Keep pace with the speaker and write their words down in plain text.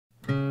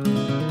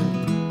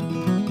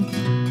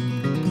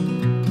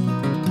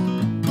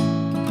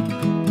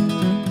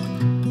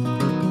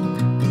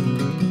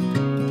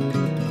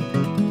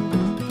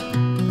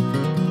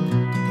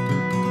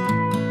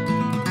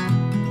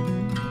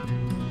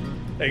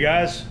Hey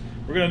guys,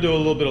 we're going to do a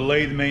little bit of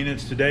lathe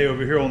maintenance today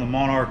over here on the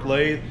Monarch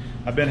Lathe.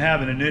 I've been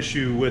having an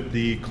issue with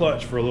the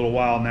clutch for a little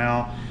while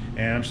now,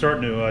 and I'm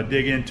starting to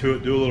dig into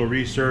it, do a little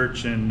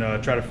research, and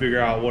try to figure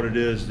out what it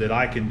is that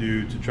I can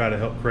do to try to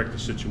help correct the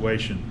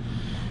situation.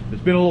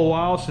 It's been a little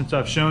while since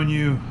I've shown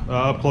you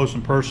up close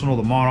and personal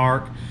the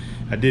Monarch.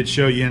 I did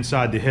show you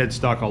inside the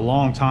headstock a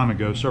long time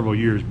ago, several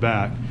years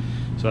back,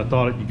 so I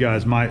thought you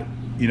guys might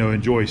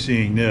enjoy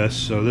seeing this.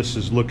 So this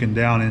is looking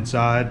down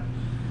inside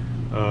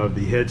of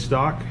the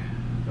headstock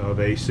of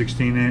a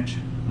 16-inch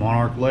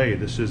Monarch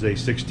lathe. This is a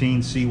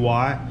 16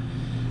 CY.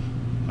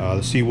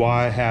 The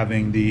CY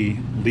having the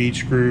lead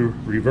screw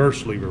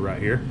reverse lever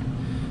right here.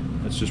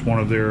 That's just one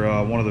of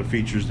their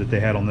features that they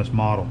had on this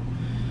model.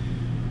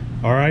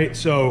 All right,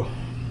 so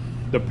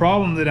the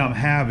problem that I'm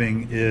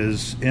having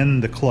is in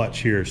the clutch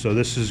here. So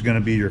this is going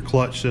to be your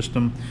clutch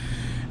system,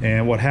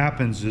 and what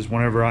happens is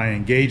whenever I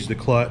engage the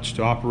clutch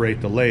to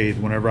operate the lathe,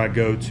 whenever I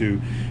go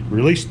to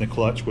release the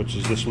clutch, which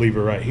is this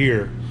lever right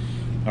here,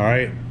 all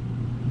right,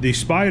 the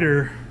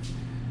spider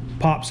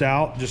pops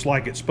out just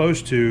like it's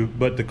supposed to,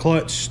 but the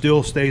clutch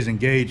still stays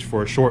engaged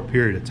for a short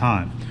period of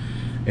time.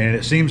 And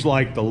it seems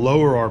like the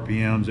lower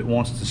RPMs, it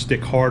wants to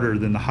stick harder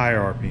than the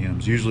higher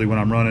RPMs. Usually when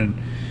I'm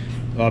running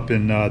up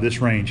in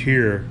this range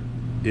here,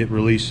 it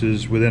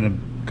releases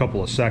within a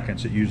couple of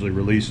seconds. It usually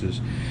releases.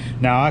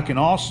 Now I can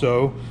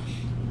also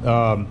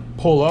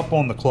pull up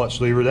on the clutch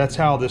lever. That's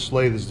how this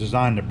lathe is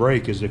designed to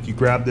brake, is if you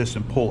grab this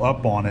and pull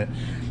up on it,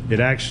 it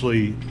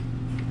actually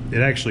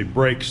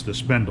breaks the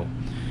spindle.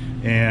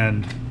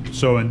 And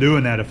so in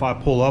doing that, if I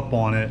pull up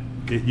on it,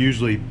 it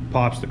usually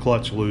pops the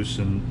clutch loose,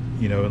 and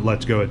it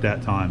lets go at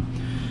that time.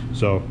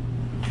 So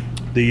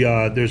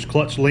there's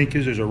clutch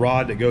linkage. There's a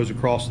rod that goes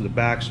across to the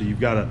back, so you've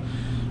got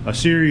a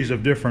series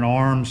of different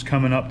arms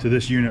coming up to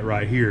this unit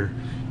right here.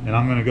 And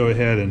I'm going to go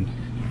ahead, and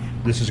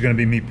this is going to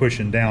be me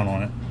pushing down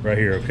on it right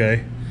here.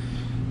 Okay,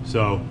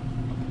 so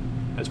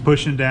that's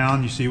pushing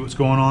down. You see what's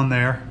going on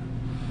there,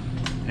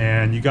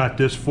 and you got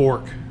this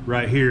fork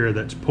right here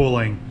that's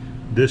pulling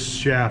this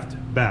shaft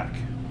back.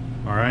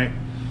 All right,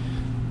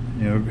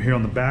 here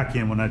on the back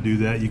end, when I do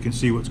that, you can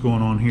see what's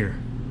going on here.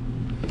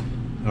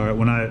 All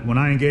right, when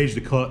I engage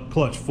the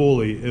clutch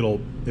fully,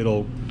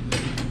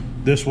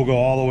 this will go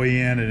all the way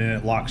in, and then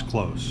it locks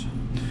close.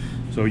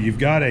 So you've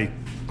got a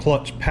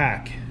clutch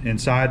pack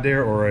inside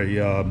there, or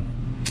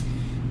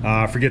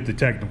I forget the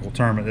technical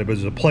term.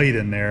 There's a plate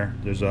in there.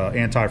 There's an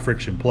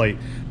anti-friction plate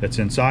that's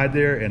inside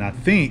there, and I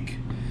think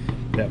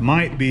that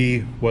might be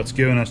what's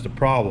giving us the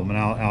problem. And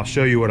I'll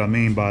show you what I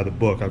mean by the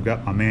book. I've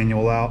got my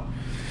manual out.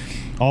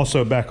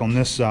 Also back on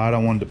this side, I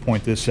wanted to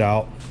point this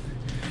out.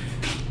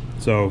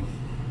 So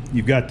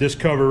you've got this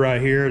cover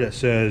right here that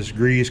says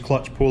grease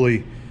clutch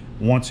pulley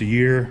once a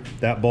year.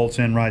 That bolts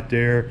in right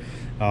there.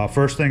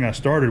 First thing I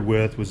started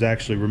with was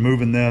actually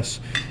removing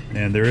this,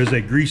 and there is a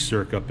grease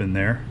zerk up in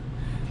there,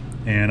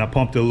 and I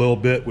pumped it a little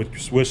bit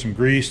with some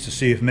grease to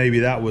see if maybe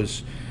that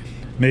was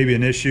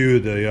an issue.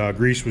 The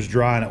grease was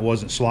dry and it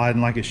wasn't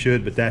sliding like it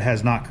should, but that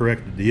has not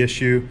corrected the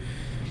issue.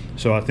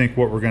 So I think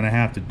what we're going to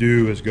have to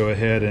do is go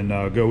ahead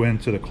and go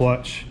into the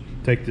clutch,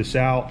 take this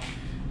out,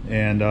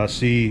 and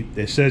see.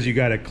 It says you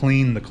got to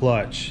clean the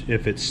clutch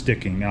if it's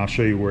sticking. Now I'll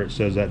show you where it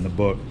says that in the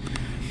book.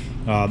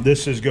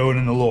 This is going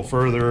in a little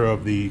further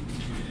of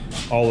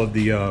all of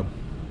the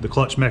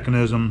clutch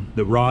mechanism,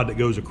 the rod that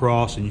goes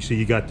across, and you see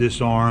you got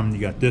this arm, you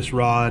got this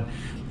rod.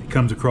 It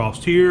comes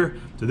across here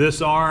to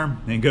this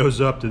arm and goes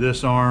up to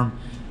this arm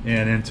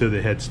and into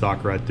the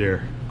headstock right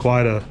there.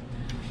 Quite an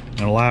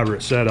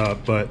elaborate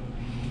setup, but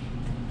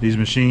these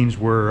machines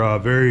were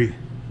very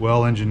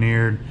well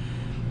engineered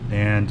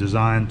and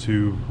designed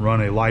to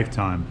run a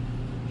lifetime.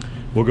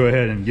 We'll go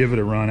ahead and give it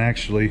a run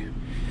actually.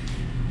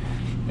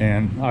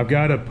 And I've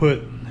got to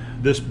put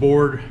this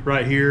board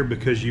right here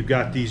because you've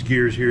got these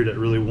gears here that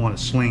really want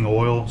to sling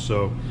oil,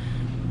 so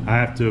I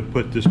have to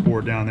put this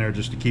board down there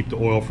just to keep the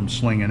oil from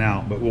slinging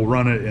out. But we'll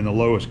run it in the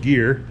lowest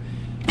gear.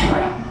 You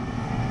can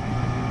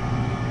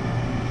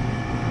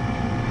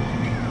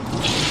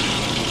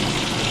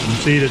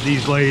see that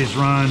these lathes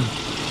run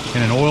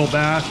in an oil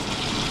bath.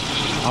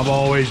 I've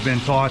always been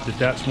taught that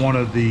that's one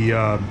of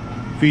the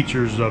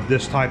features of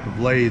this type of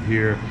lathe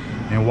here,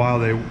 and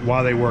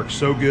why they work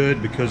so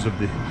good, because of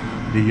the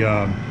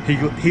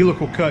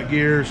helical cut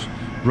gears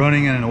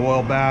running in an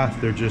oil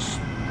bath. They're just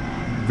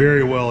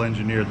very well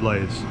engineered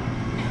lathes.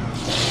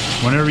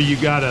 Whenever you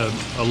got a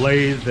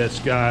lathe that's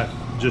got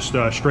just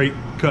straight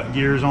cut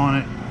gears on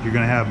it, you're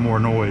going to have more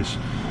noise.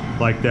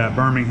 Like that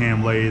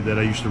Birmingham lathe that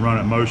I used to run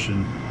at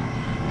Motion,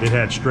 it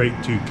had straight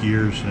tooth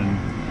gears, and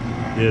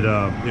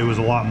it was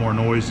a lot more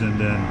noisy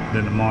than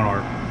the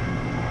Monarch.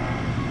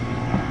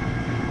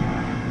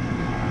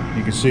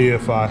 You can see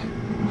if I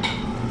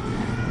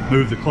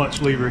move the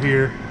clutch lever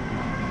here,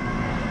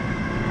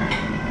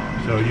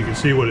 so you can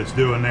see what it's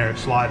doing there.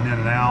 It's sliding in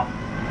and out.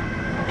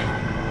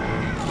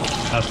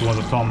 That's the one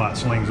I'm talking about,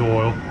 slings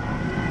oil.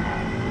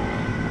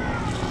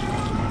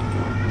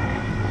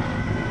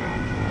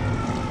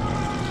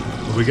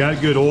 But we got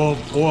good oil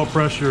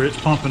pressure. It's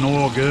pumping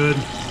oil good.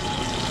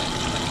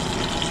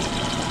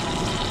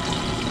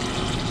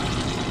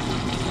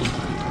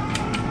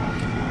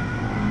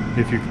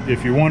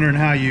 If you're wondering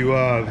how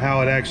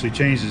how it actually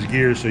changes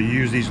gears, so you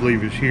use these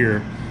levers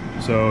here.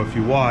 So if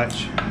you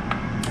watch,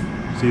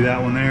 see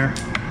that one there?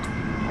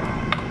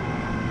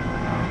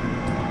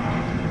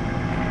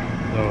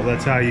 So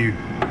that's how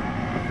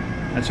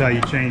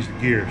you change the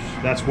gears.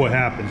 That's what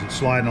happens. It's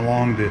sliding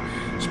along the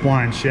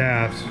spline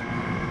shafts,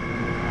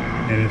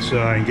 and it's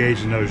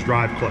engaging those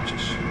drive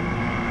clutches.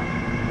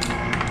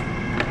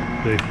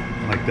 See,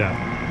 like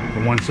that,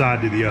 from one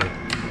side to the other.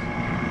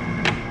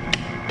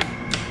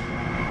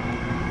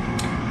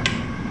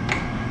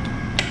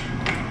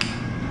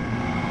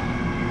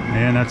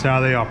 And that's how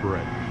they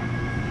operate.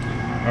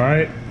 All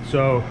right,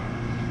 so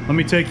let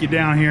me take you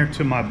down here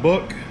to my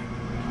book.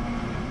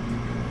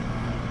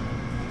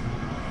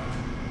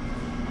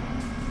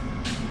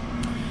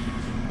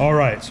 All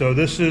right, so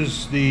this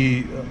is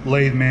the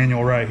lathe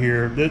manual right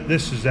here.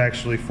 This is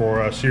actually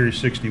for Series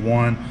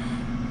 61,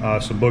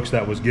 some books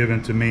that was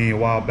given to me a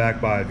while back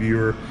by a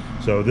viewer.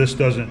 So this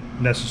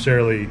doesn't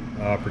necessarily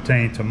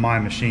pertain to my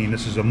machine.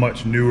 This is a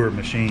much newer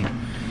machine.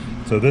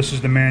 So this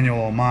is the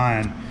manual on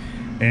mine.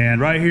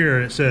 And right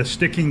here it says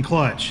sticking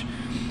clutch.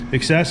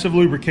 Excessive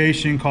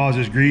lubrication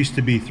causes grease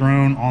to be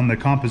thrown on the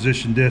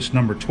composition disc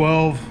number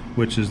 12,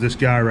 which is this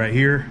guy right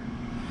here,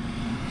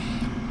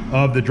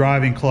 of the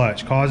driving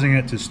clutch, causing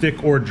it to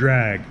stick or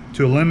drag.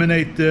 To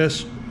eliminate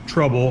this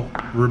trouble,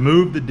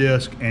 remove the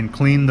disc and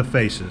clean the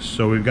faces.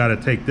 So we've got to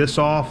take this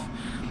off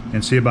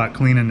and see about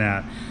cleaning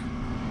that.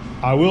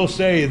 I will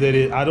say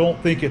that I don't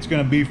think it's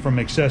going to be from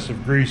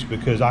excessive grease,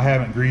 because I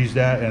haven't greased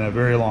that in a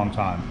very long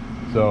time.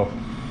 So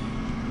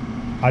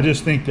I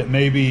just think that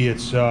maybe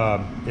it's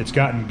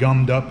gotten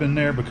gummed up in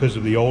there because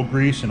of the old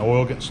grease and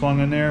oil gets slung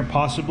in there,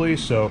 possibly.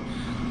 So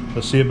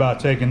let's see about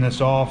taking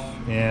this off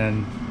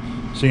and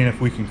seeing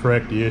if we can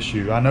correct the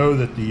issue. I know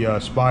that the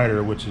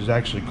spider, which is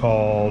actually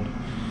called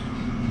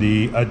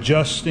the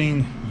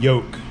adjusting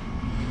yoke,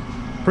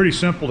 pretty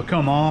simple to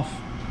come off.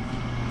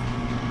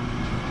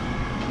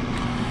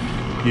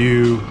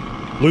 You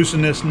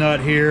loosen this nut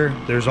here.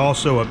 There's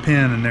also a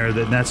pin in there,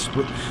 that's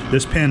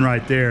this pin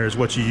right there is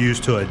what you use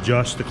to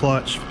adjust the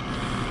clutch.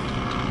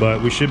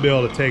 But we should be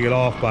able to take it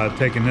off by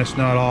taking this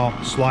nut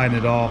off, sliding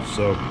it off.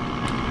 So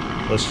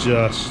let's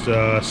just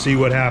see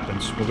what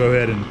happens. We'll go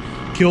ahead and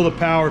kill the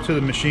power to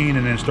the machine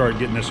and then start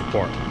getting this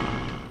apart.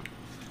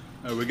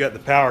 We got the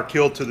power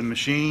killed to the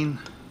machine.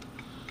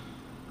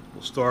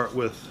 We'll start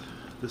with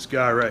this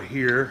guy right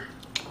here.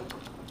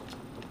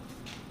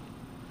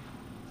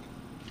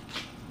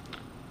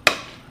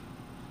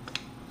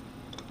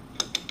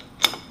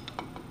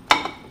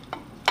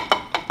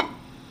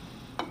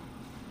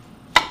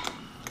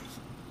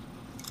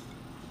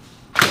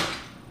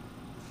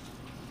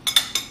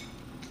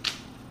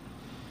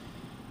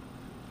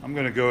 I'm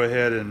going to go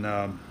ahead and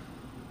I'm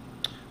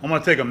going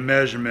to take a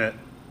measurement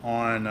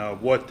on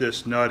what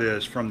this nut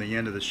is from the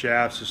end of the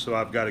shaft, just so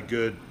I've got a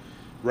good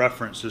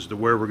reference as to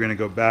where we're going to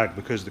go back,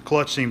 because the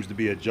clutch seems to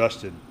be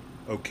adjusted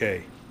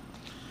okay.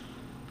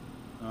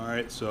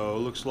 Alright, so it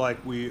looks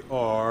like we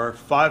are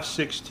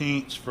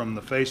 5/16 from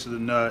the face of the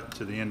nut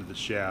to the end of the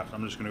shaft.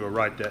 I'm just going to go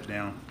write that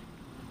down.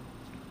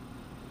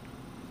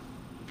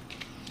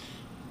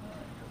 Alright,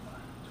 got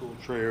my tool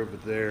tray over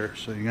there,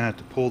 so you're going to have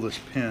to pull this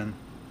pin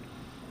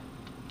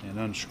and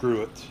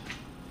unscrew it.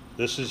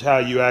 This is how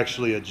you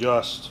actually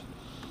adjust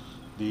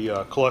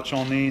the clutch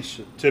on these.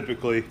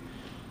 Typically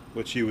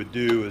what you would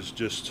do is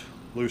just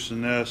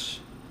loosen this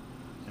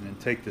and then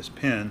take this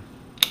pin,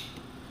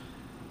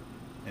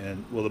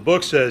 and well, the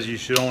book says you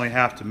should only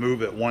have to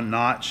move it one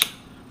notch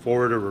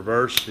forward or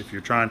reverse if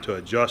you're trying to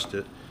adjust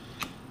it,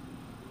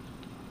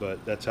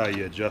 but that's how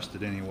you adjust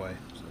it anyway.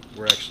 So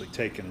we're actually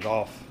taking it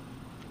off.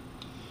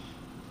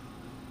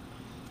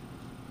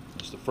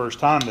 It's the first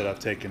time that I've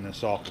taken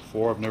this off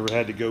before. I've never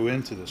had to go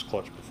into this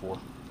clutch before.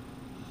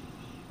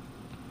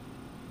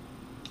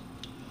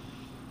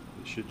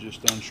 It should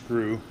just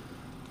unscrew.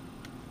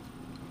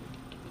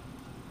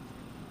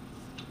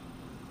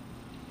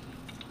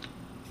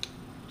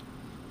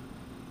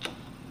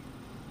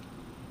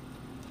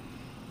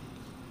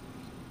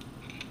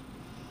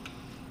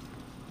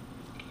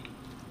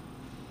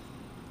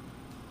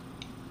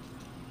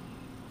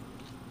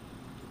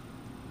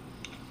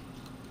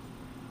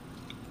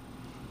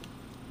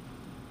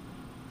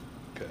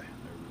 Okay, there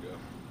we go.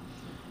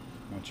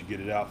 Once you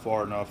get it out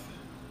far enough,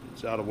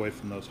 it's out away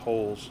from those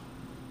holes.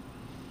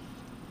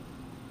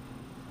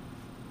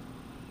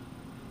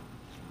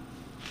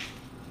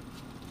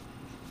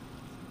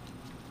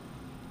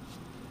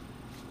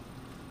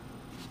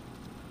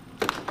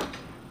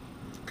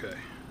 Okay.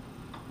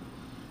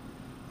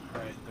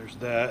 All right, there's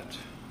that.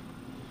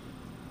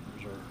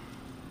 There's our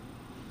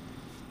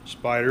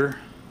spider.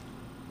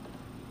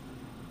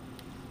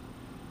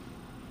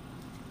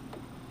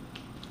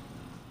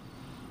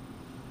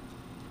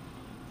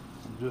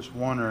 Just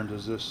wondering,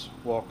 does this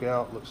walk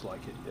out? Looks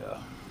like it, yeah.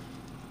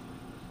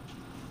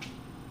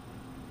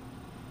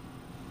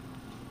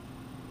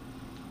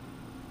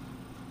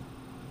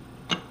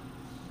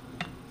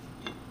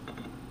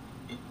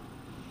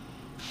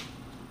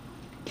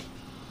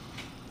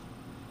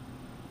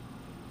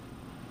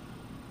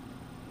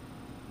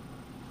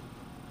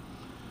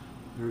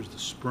 here's the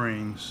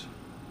springs.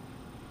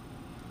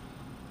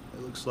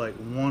 It looks like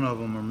one of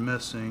them are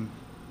missing.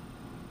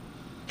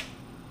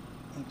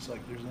 Looks like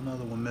there's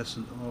another one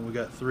missing. Oh, we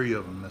got 3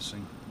 of them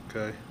missing.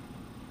 Okay.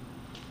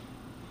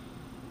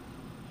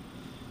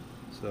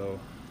 So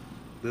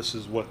this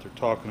is what they're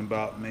talking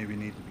about. Maybe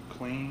need to be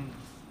cleaned.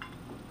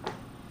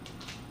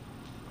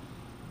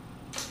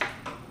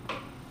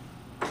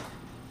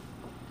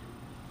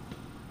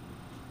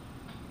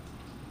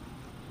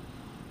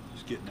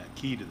 Just getting that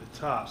key to the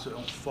top so it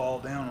don't fall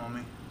down on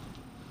me.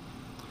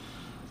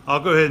 I'll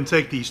go ahead and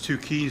take these 2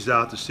 keys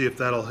out to see if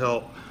that'll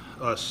help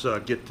us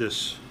get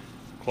this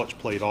clutch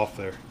plate off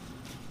there.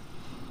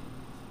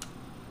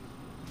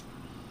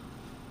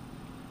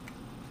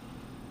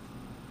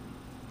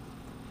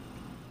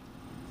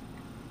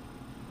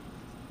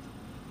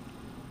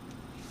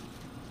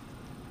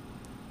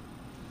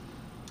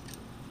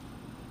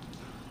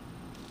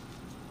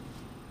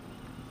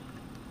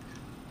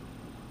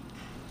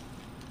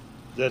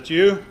 Is that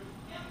you?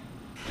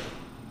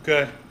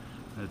 Okay.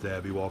 There's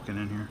Abby walking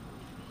in here.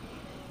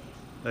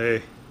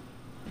 Hey,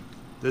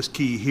 this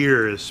key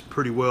here is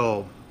pretty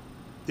well,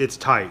 it's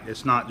tight.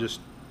 It's not just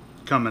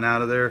coming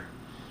out of there.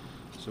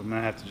 So I'm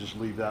gonna have to just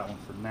leave that one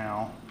for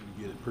now.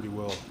 Get it pretty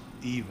well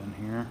even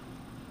here.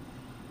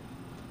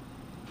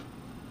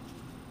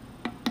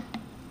 I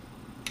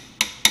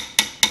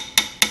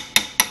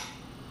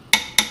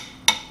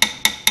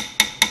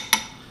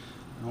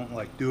don't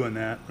like doing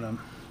that, but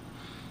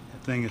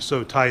that thing is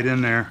so tight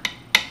in there.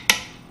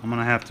 I'm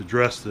gonna have to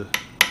dress the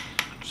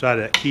side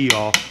of that key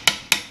off.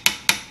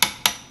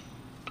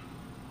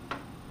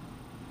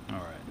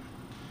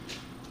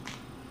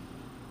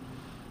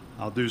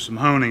 I'll do some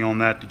honing on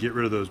that to get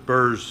rid of those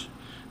burrs.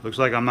 Looks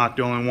like I'm not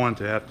the only one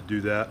to have to do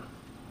that.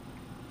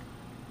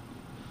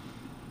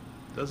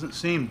 Doesn't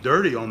seem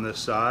dirty on this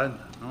side.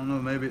 I don't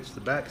know, maybe it's the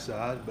back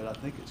side, but I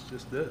think it's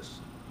just this.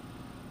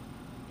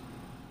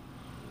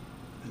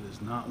 It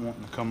is not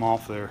wanting to come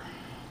off there.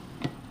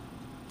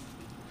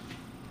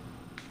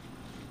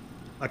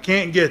 I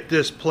can't get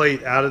this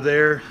plate out of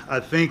there.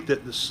 I think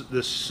that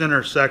this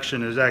center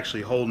section is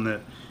actually holding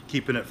it,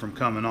 keeping it from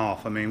coming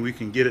off. I mean, we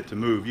can get it to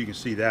move. You can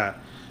see that.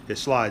 It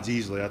slides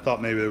easily. I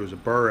thought maybe there was a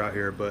burr out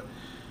here, but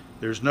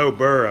there's no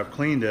burr. I've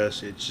cleaned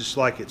this. It's just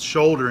like it's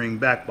shouldering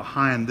back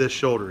behind this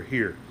shoulder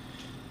here.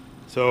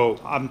 So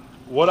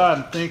what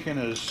I'm thinking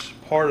is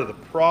part of the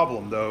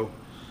problem though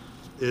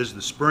is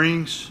the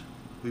springs.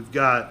 We've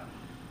got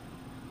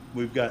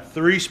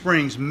 3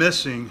 springs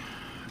missing,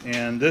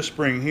 and this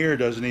spring here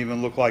doesn't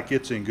even look like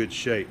it's in good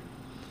shape.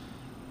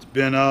 It's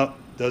bent up.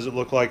 Doesn't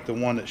look like the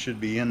one that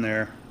should be in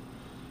there.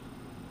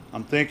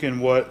 I'm thinking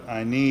what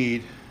I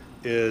need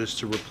is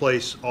to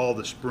replace all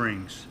the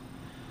springs.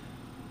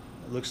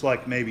 It looks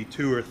like maybe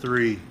 2 or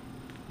 3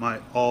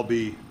 might all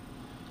be,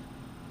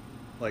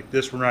 like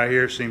this one right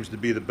here seems to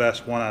be the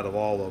best one out of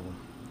all of them.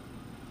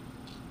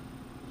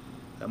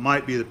 That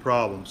might be the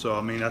problem. So I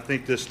mean, I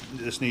think this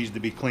needs to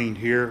be cleaned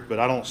here, but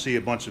I don't see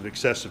a bunch of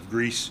excessive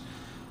grease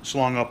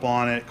slung up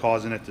on it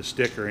causing it to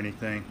stick or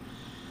anything.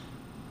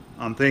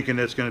 I'm thinking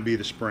it's going to be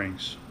the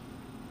springs.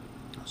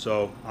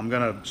 So I'm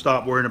going to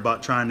stop worrying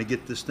about trying to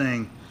get this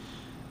thing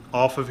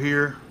off of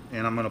here,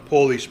 and I'm going to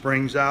pull these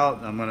springs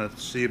out. I'm going to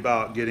see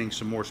about getting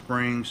some more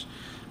springs.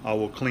 I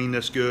will clean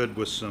this good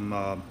with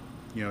some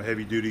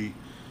heavy duty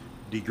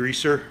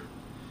degreaser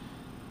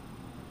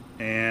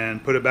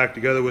and put it back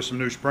together with some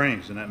new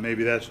springs, and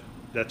maybe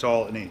that's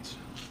all it needs.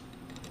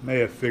 May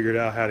have figured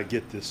out how to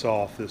get this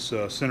off. This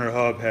center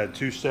hub had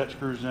 2 set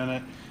screws in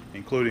it,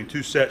 including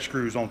 2 set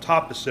screws on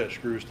top of set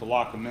screws to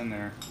lock them in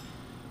there.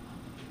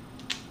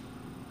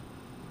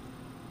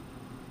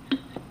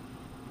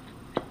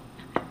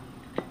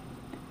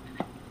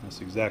 That's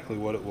exactly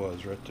what it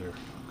was right there.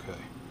 Okay.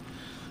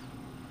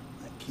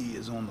 That key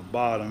is on the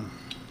bottom.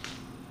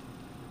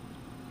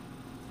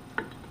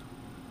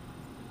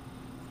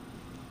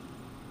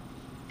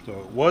 So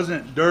it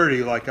wasn't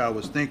dirty like I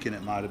was thinking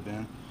it might have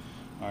been.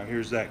 All right,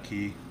 here's that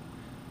key.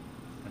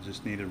 I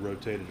just need to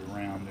rotate it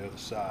around the other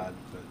side,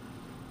 but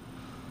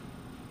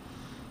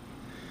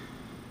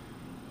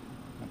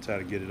that's how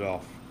to get it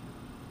off.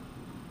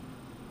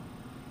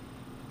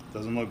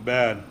 Doesn't look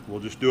bad.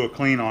 We'll just do a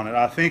clean on it.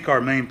 I think our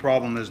main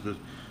problem is the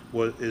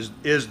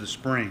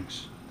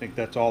springs. I think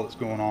that's all that's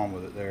going on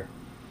with it there.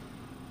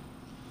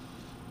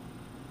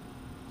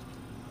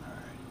 All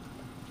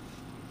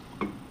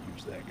right.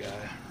 Here's that guy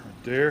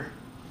right there.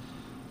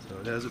 So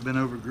it hasn't been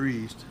over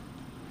greased.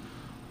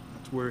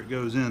 That's where it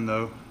goes in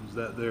though, is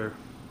that there.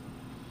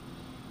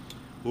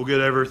 We'll get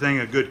everything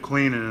a good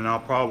cleaning, and I'll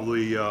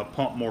probably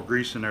pump more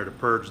grease in there to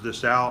purge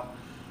this out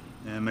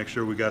and make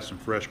sure we got some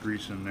fresh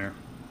grease in there.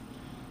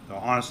 I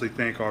honestly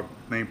think our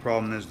main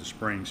problem is the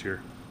springs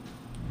here.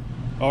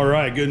 All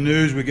right, good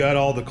news, we got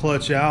all the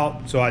clutch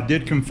out. So I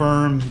did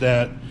confirm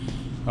that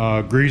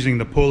greasing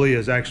the pulley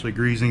is actually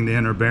greasing the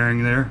inner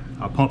bearing there.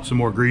 I pumped some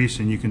more grease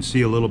and you can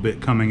see a little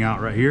bit coming out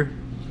right here.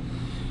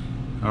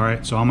 All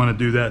right, so I'm gonna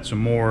do that some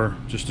more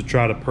just to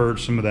try to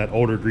purge some of that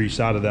older grease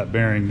out of that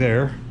bearing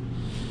there.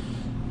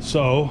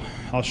 So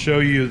I'll show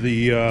you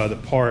the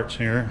parts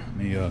here. Let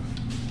me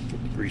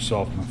get the grease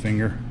off my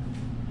finger.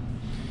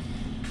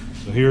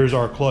 So here's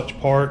our clutch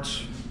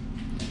parts,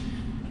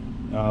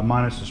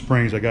 minus the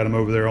springs. I got them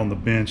over there on the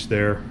bench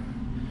there.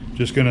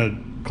 Just gonna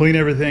clean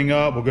everything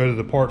up. We'll go to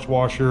the parts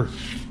washer,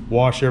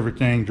 wash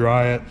everything,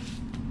 dry it.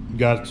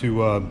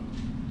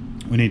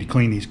 We need to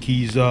clean these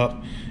keys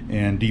up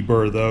and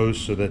deburr those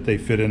so that they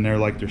fit in there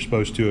like they're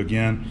supposed to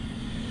again.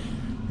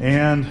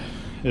 And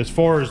as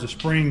far as the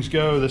springs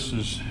go,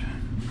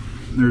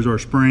 there's our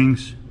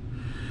springs.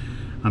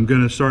 I'm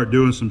gonna start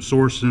doing some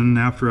sourcing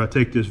after I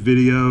take this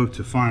video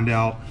to find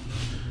out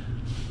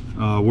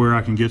where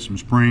I can get some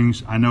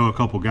springs. I know a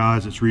couple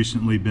guys that's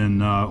recently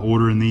been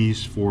ordering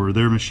these for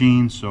their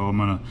machines, so I'm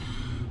gonna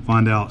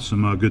find out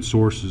some good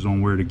sources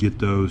on where to get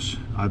those.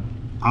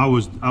 I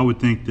would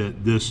think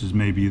that this is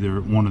maybe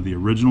one of the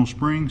original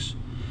springs,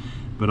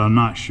 but I'm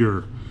not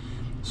sure.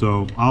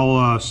 So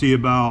I'll see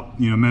about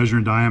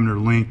measuring diameter,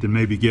 length, and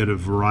maybe get a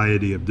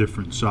variety of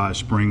different size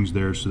springs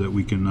there so that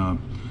we can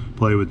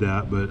play with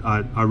that. But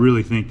I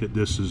really think that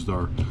this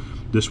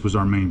was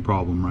our main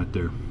problem right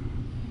there.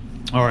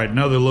 All right,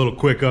 another little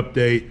quick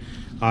update.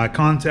 I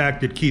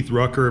contacted Keith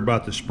Rucker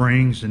about the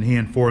springs, and he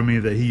informed me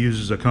that he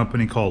uses a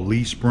company called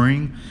Lee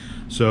Spring.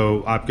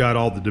 So I've got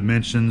all the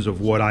dimensions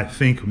of what I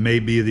think may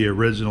be the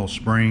original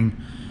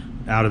spring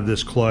out of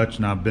this clutch,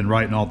 and I've been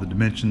writing all the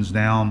dimensions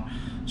down.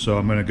 So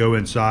I'm going to go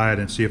inside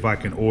and see if I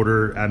can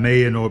order. I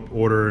may end up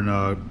ordering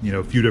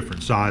a few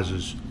different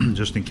sizes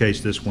just in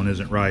case this one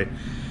isn't right.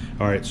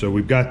 All right, so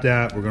we've got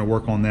that. We're going to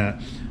work on that.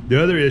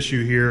 The other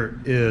issue here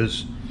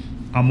is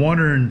I'm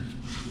wondering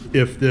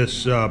if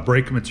this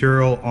brake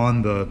material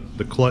on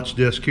the clutch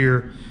disc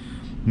here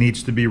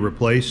needs to be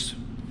replaced.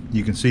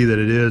 You can see that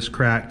it is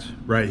cracked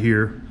right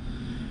here.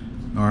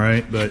 All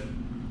right, but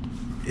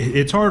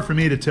it's hard for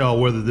me to tell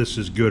whether this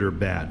is good or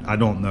bad. I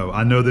don't know.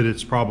 I know that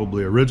it's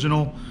probably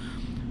original.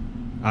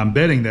 I'm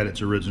betting that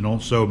it's original,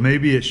 so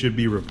maybe it should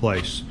be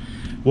replaced.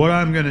 What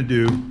I'm gonna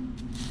do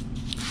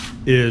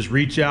is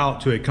reach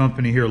out to a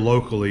company here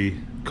locally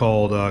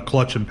called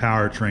Clutch and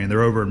Powertrain.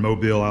 They're over in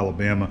Mobile,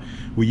 Alabama.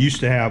 We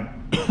used to have,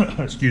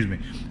 excuse me,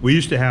 we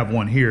used to have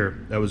one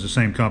here that was the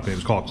same company. It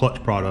was called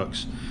Clutch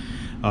Products,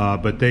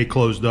 but they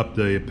closed up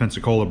the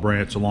Pensacola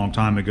branch a long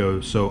time ago.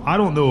 So I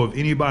don't know of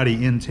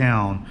anybody in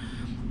town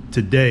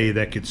today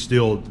that could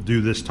still do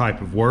this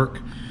type of work,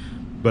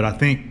 but I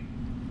think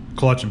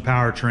Clutch and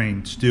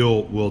Powertrain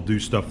still will do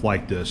stuff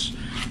like this.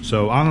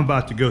 So I'm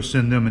about to go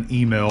send them an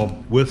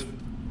email with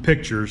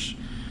pictures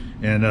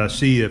and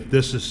see if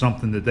this is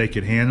something that they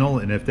could handle,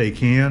 and if they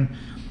can,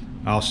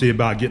 I'll see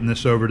about getting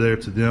this over there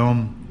to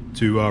them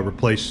to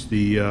replace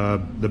the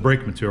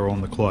brake material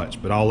on the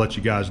clutch. But I'll let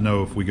you guys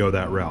know if we go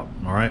that route.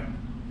 All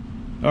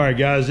right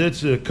guys,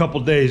 it's a couple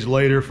days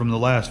later from the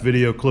last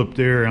video clip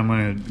there. I'm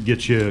going to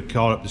get you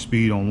caught up to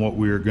speed on what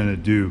we're going to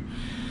do.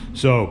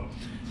 So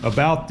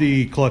about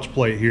the clutch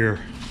plate here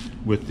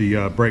with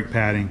the brake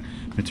padding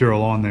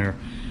material on there,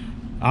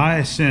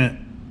 I sent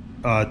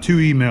 2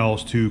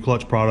 emails to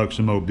Clutch Products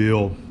in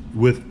Mobile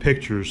with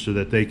pictures so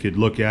that they could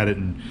look at it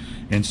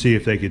and see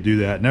if they could do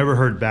that. Never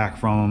heard back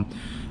from them.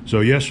 So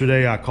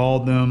yesterday I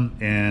called them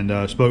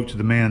and spoke to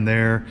the man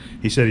there.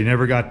 He said he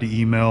never got the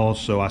email,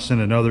 so I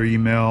sent another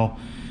email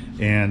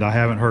and I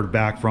haven't heard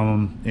back from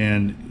him.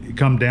 And it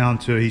come down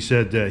to, he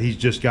said that he's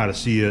just got to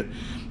see it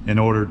in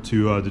order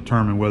to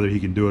determine whether he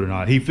can do it or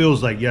not. He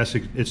feels like, yes,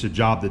 it's a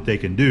job that they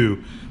can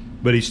do,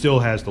 but he still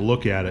has to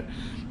look at it.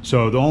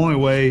 So the only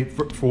way,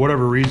 for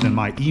whatever reason,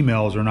 my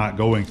emails are not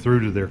going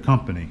through to their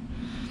company.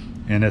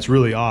 And that's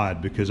really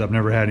odd because I've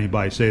never had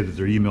anybody say that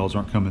their emails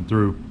aren't coming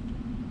through.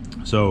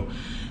 So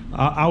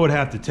I would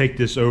have to take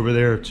this over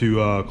there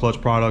to Clutch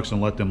Products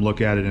and let them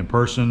look at it in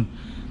person.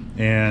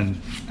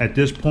 And at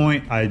this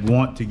point, I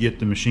want to get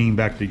the machine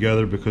back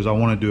together because I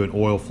want to do an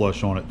oil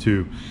flush on it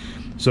too.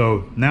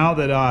 So now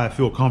that I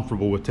feel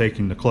comfortable with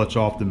taking the clutch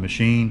off the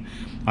machine,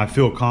 I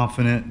feel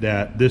confident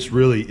that this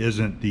really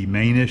isn't the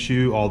main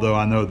issue, although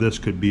I know this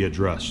could be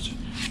addressed.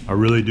 I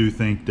really do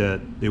think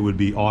that it would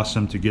be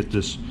awesome to get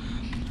this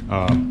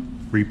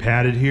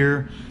repadded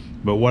here.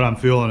 But what I'm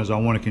feeling is I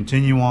want to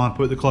continue on,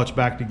 put the clutch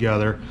back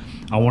together.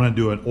 I want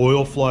to do an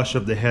oil flush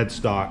of the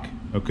headstock,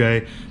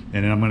 okay?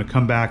 And then I'm going to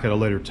come back at a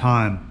later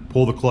time,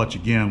 pull the clutch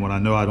again when I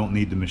know I don't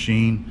need the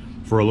machine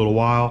for a little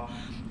while,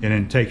 and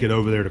then take it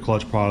over there to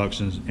Clutch Products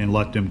and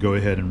let them go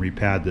ahead and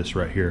repad this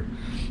right here.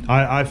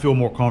 I feel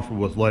more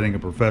comfortable with letting a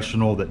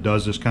professional that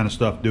does this kind of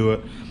stuff do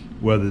it,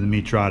 rather than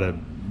me try to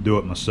do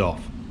it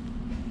myself.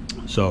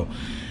 So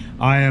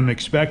I am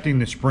expecting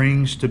the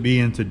springs to be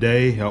in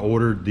today. I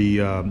ordered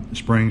the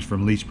springs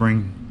from Lee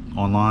Spring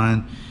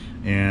online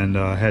and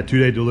had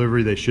 2-day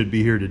delivery. They should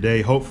be here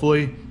today,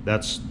 hopefully.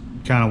 That's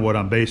kind of what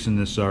I'm basing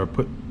this,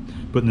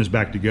 putting this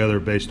back together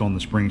based on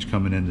the springs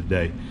coming in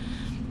today.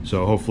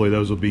 So hopefully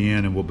those will be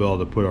in and we'll be able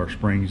to put our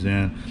springs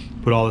in,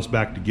 put all this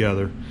back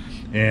together.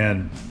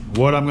 And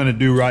what I'm going to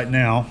do right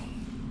now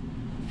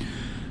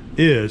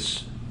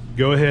is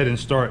go ahead and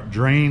start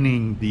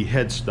draining the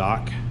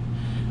headstock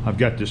I've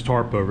got this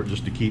tarp over it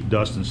just to keep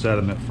dust and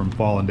sediment from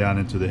falling down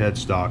into the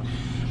headstock.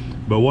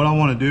 But what I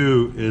want to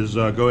do is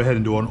go ahead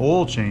and do an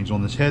oil change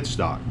on this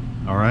headstock.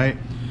 All right,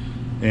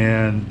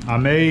 and I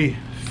may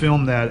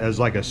film that as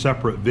like a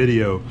separate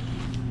video,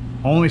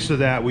 only so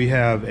that we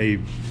have a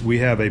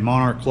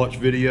Monarch clutch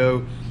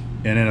video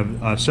and then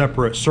a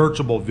separate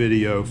searchable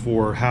video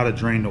for how to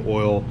drain the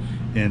oil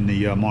in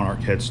the Monarch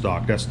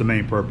headstock. That's the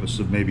main purpose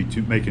of maybe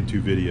making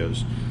two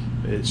videos.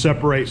 It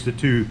separates the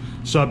two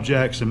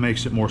subjects and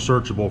makes it more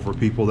searchable for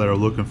people that are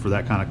looking for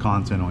that kind of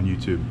content on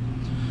YouTube.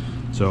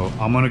 So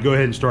I'm going to go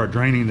ahead and start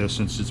draining this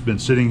since it's been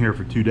sitting here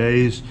for 2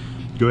 days.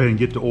 Go ahead and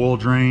get the oil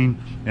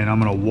drain, and I'm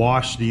going to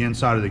wash the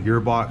inside of the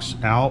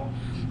gearbox out,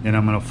 and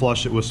I'm going to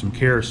flush it with some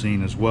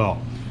kerosene as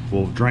well.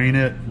 We'll drain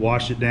it,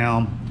 wash it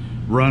down,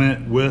 run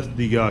it with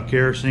the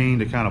kerosene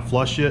to kind of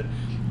flush it,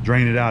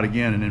 drain it out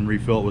again, and then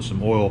refill it with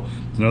some oil.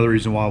 It's another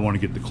reason why I want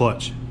to get the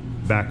clutch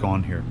back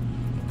on here.